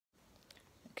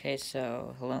Okay,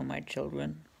 so, hello my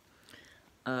children.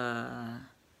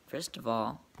 First of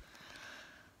all,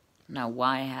 now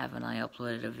why haven't I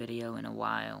uploaded a video in a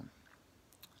while?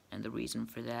 And the reason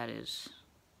for that is,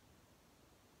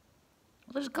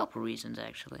 well, there's a couple reasons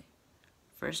actually.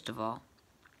 First of all,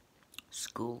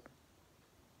 school.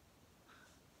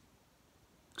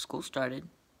 School started,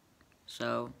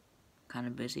 so kind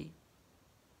of busy.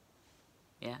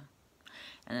 Yeah.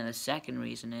 And then the second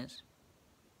reason is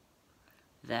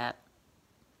that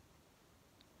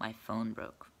my phone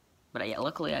broke. But yeah,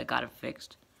 luckily I got it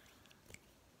fixed.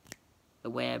 The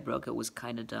way I broke it was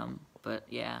kind of dumb, but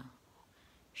yeah.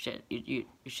 You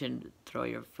shouldn't throw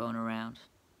your phone around.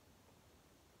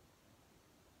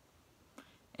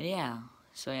 And yeah,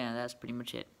 so yeah, that's pretty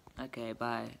much it. Okay,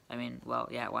 bye. I mean, well,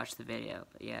 yeah, watch the video,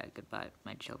 but yeah, goodbye,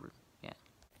 my children. Yeah.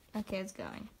 Okay, it's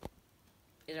going.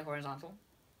 Is it horizontal?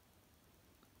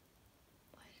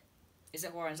 What? Is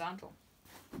it horizontal?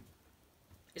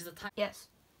 Is the time? Yes.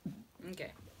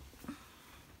 Okay.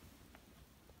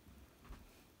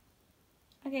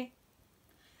 Okay.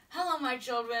 Hello, my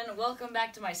children. Welcome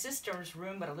back to my sister's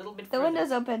room, but a little bit The further.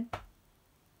 window's open.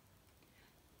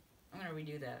 I'm gonna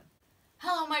redo that.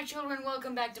 Hello, my children.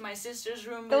 Welcome back to my sister's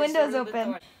room. The but it's a window's little bit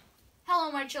open. far-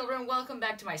 Hello, my children. Welcome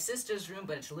back to my sister's room,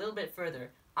 but it's a little bit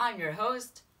further. I'm your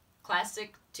host,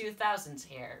 Classic 2000s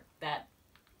Hair, that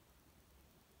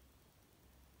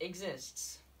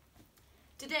exists.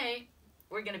 Today,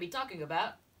 we're gonna be talking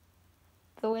about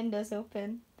The window's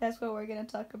open. That's what we're gonna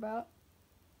talk about.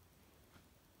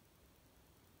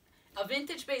 a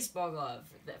vintage baseball glove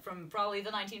that from probably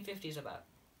the 1950s about.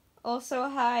 Also,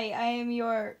 hi,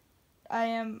 I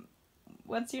am,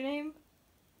 what's your name?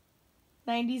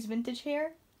 90s vintage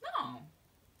hair? No.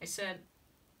 I said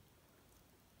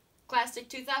Classic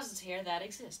 2000s Hair that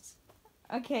exists.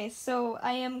 Okay, so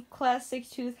I am classic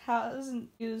 2000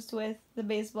 used with the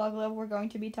baseball glove we're going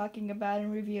to be talking about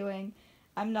and reviewing.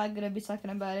 I'm not gonna be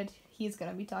talking about it. He's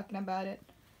gonna be talking about it.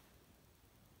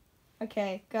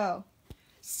 Okay, go.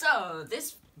 So,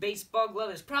 this baseball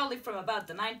glove is probably from about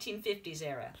the 1950s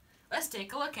era. Let's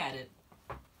take a look at it.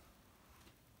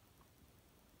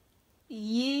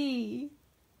 Yee.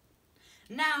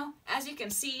 Now, as you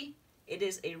can see, it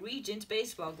is a Regent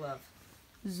baseball glove.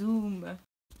 Zoom.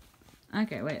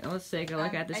 Okay, wait, let's take a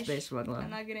look at this baseball glove. I'm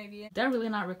not gonna be. Did I really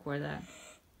not record that?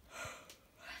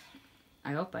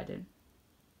 I hope I did.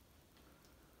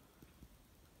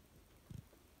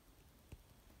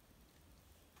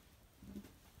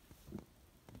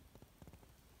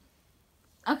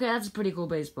 Okay, that's a pretty cool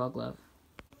baseball glove.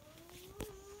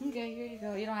 Okay, here you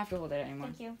go. You don't have to hold it anymore.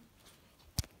 Thank you.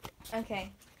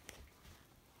 Okay.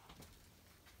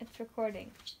 It's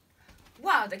recording.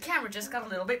 Wow, the camera just got a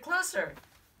little bit closer.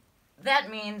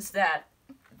 That means that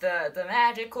the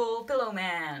magical pillow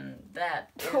man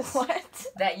that is, What?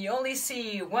 that you only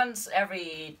see once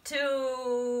every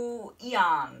 2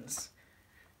 eons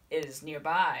is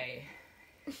nearby.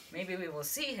 Maybe we will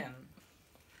see him.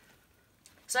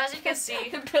 So as you can see,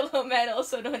 The Pillow Man,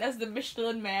 also known as the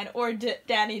Michelin Man or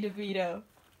Danny DeVito.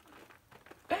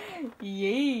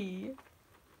 Yay.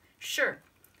 sure.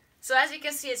 So as you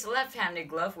can see, it's a left-handed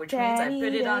glove, which means I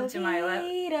put it onto my left.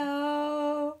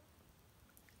 DeVito.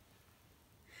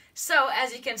 So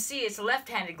as you can see, it's a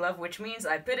left-handed glove, which means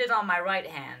I put it on my right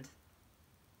hand.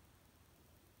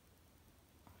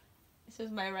 This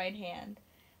is my right hand.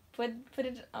 Put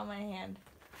it on my hand.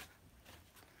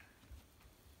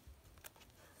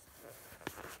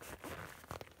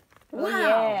 Oh, Wow.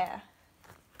 yeah.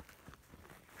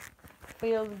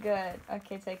 Feels good.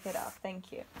 Okay, take it off.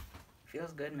 Thank you.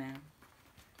 Feels good, man.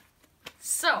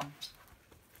 So,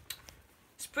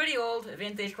 it's pretty old,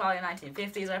 vintage, probably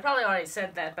 1950s. I probably already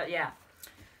said that, but yeah.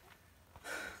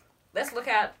 Let's look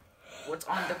at what's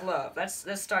on the glove. Let's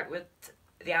start with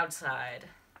the outside.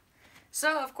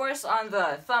 So, of course, on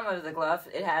the thumb of the glove,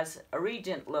 it has a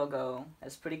Regent logo.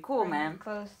 That's pretty cool, Bring man. it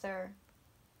closer.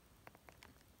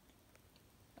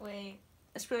 Wait.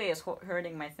 This really is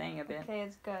hurting my thing a bit. Okay,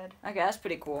 it's good. Okay, that's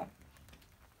pretty cool.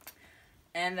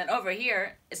 And then over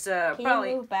here, it's Can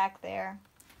probably you move back there?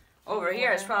 over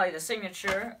here is probably the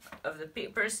signature of the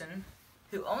person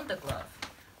who owned the glove.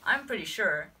 I'm pretty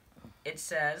sure it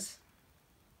says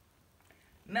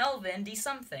Melvin D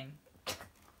something.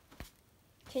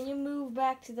 Can you move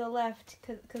back to the left?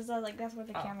 Cause like that's what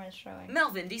the Oh. camera is showing.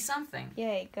 Melvin D something.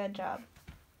 Yay, good job.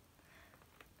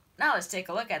 Now let's take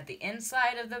a look at the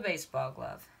inside of the baseball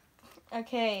glove.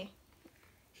 Okay,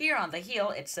 Here on the heel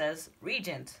it says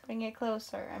Regent. bring it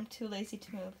closer. I'm too lazy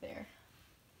to move there.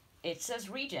 It says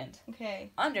Regent.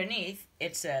 Okay. Underneath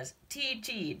it says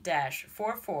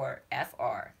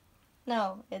TG-44FR.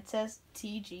 No, it says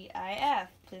TGIF.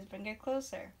 Please bring it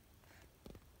closer.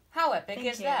 How epic Thank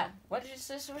is you. that? What is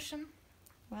this question?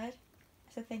 What?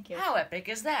 I said thank you. How epic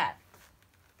is that?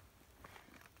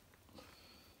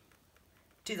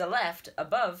 To the left,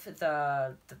 above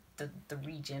the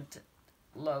Regent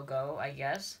logo, I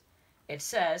guess, it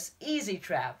says Easy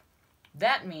Trap.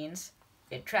 That means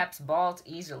it traps balls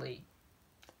easily.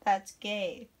 That's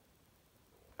gay.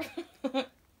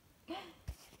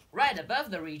 Right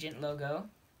above the Regent logo,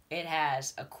 it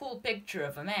has a cool picture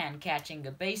of a man catching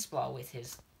a baseball with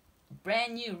his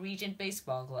brand new Regent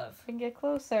baseball glove. Bring it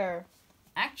closer.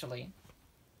 Actually,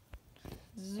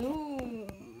 Zoom.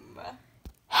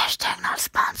 hashtag not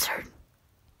sponsored.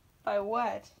 By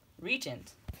what?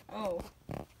 Regent. Oh.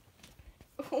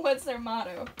 What's their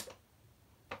motto?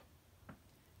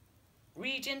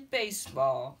 Regent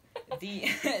Baseball.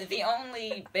 The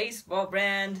only baseball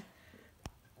brand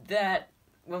that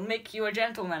will make you a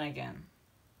gentleman again.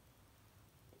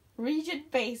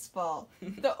 Regent Baseball.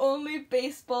 The only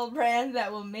baseball brand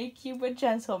that will make you a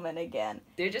gentleman again.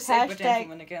 They just say but Hashtag-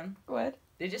 gentleman again. What?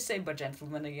 They just say but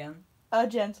gentleman again. A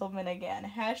gentleman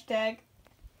again. Hashtag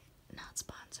Not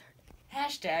sponsored.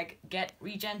 Hashtag get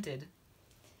regented.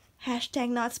 Hashtag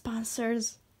not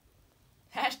sponsors.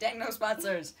 Hashtag no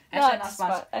sponsors. Not Hashtag not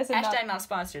sponsors. I said Hashtag not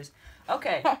sponsors.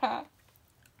 Okay. not.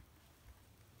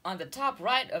 On the top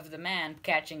right of the man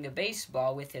catching a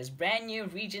baseball with his brand new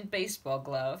Regent baseball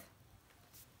glove.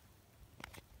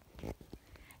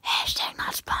 Hashtag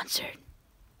not sponsored.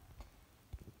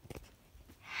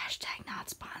 Hashtag not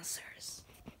sponsors.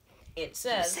 It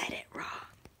says... You said it wrong.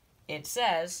 It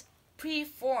says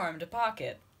pre-formed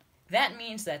pocket. That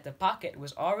means that the pocket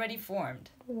was already formed.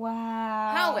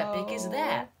 Wow. How epic is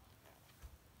that?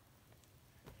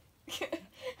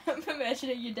 I'm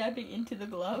imagining you diving into the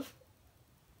glove.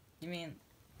 You mean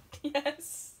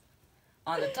Yes.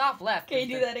 on the top left? Can of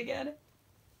you do the- that again?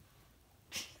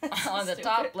 That's so on the stupid.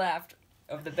 top left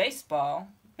of the baseball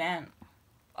man.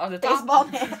 On the top Baseball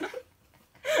man.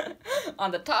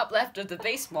 on the top left of the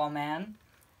baseball man,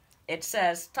 it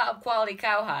says top quality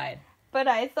cowhide. But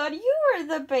I thought you were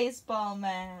the baseball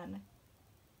man.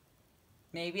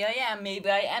 Maybe I am, maybe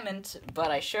I amn't,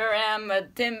 but I sure am a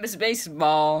Tim's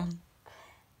baseball.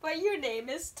 But your name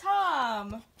is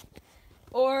Tom.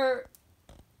 Or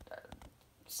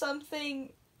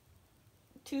something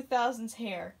 2000s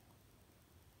hair.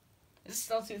 Is it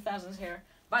still 2000s hair?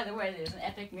 By the way, there's an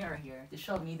epic mirror here to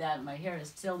show me that my hair is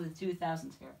still the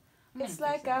 2000s hair. It's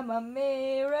like I'm a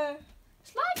mirror.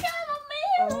 It's like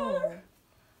I'm a mirror. Oh.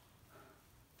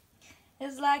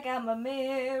 It's like I'm a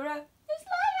mirror. It's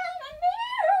like I'm a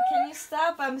mirror. Can you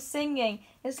stop? I'm singing.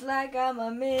 It's like I'm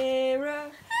a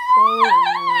mirror.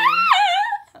 Oh.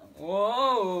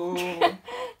 Whoa.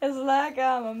 It's like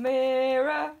I'm a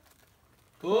mirror.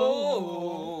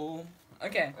 Whoa.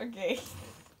 Okay, Okay.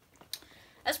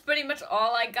 that's pretty much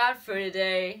all I got for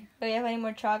today. Do you have any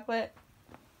more chocolate?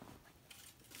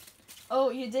 Oh,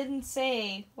 you didn't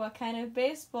say what kind of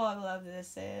baseball glove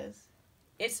this is.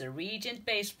 It's a Regent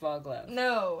baseball glove.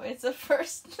 No, it's a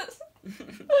first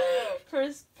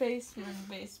baseman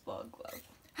baseball glove.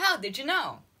 How did you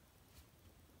know?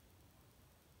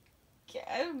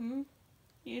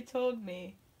 You told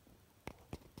me.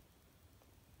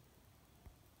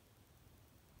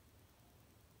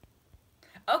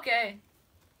 Okay.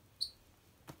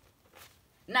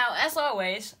 Now, as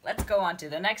always, let's go on to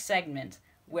the next segment,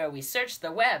 where we search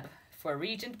the web for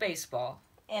Regent baseball.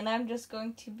 And I'm just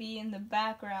going to be in the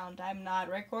background. I'm not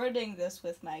recording this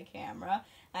with my camera.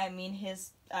 I mean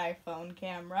his iPhone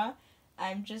camera.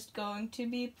 I'm just going to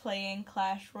be playing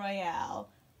Clash Royale.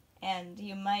 And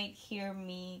you might hear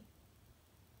me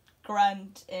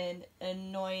grunt in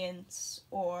annoyance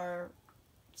or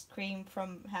scream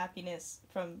from happiness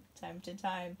from time to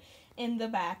time in the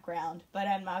background. But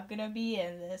I'm not going to be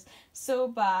in this. So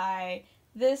bye.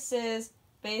 This is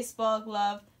Baseball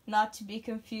Glove. Not to be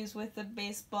confused with the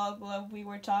baseball glove we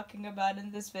were talking about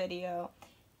in this video.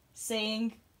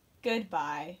 Saying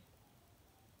goodbye.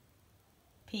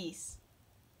 Peace.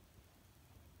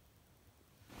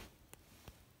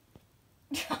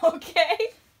 Okay.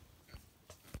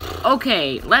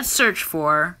 Okay, let's search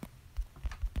for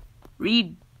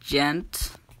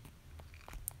Regent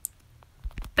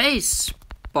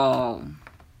baseball.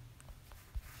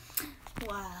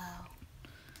 Wow.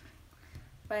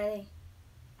 Ready?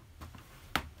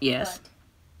 Yes.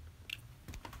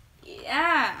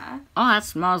 Yeah. Oh, that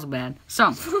smells bad.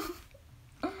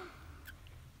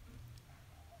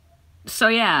 So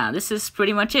yeah, this is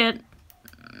pretty much it.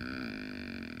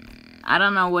 I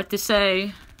don't know what to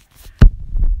say.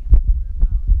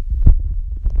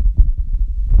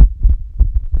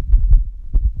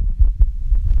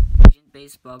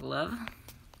 baseball glove.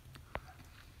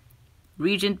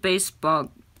 Regent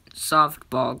baseball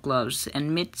softball gloves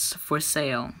and mitts for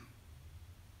sale.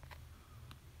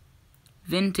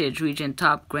 Vintage Regent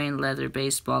top grain leather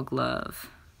baseball glove.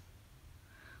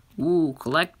 Ooh,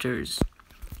 collectors.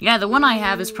 Yeah, the one I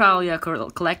have is probably a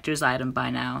collector's item by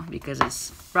now because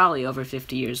it's probably over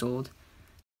 50 years old.